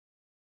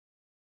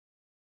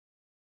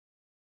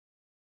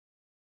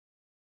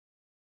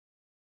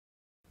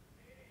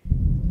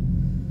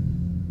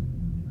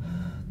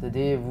The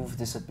day Wolf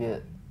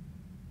disappeared,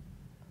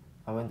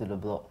 I went to the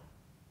block,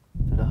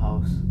 to the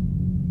house,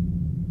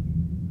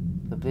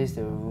 the place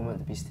they were rumoured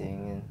to be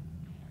staying in.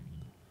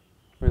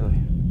 Really?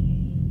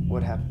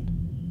 What happened?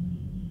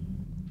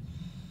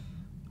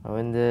 I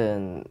went there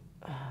and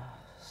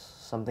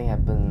something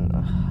happened.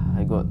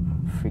 I got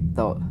freaked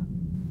out.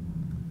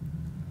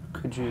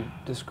 Could you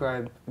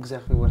describe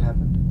exactly what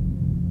happened?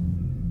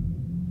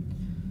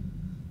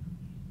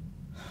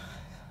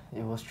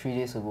 It was 3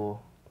 days ago,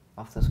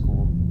 after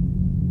school.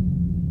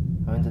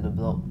 I went to the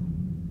block,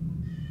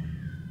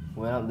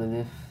 went up the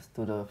lift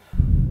to the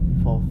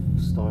 4th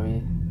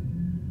story,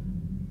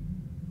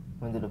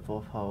 went to the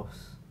 4th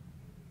house.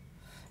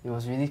 It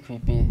was really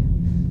creepy.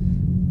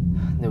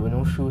 There were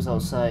no shoes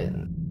outside.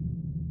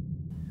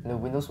 The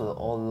windows were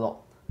all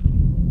locked.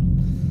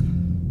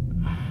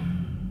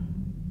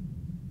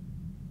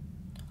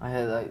 I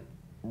had like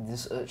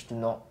this urge to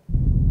knock,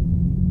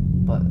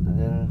 but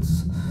then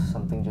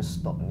something just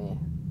stopped me.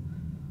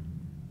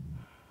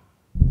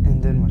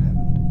 And then what happened?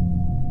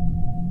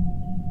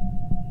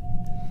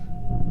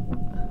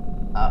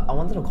 I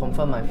wanted to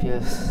confront my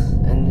fears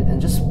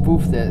and just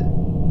prove that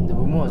the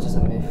rumour was just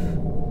a myth.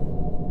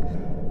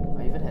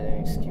 I even had an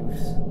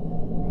excuse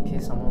in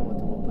case someone were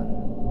to open.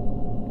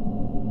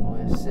 I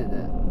would have said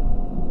that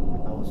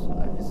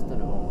I visited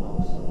the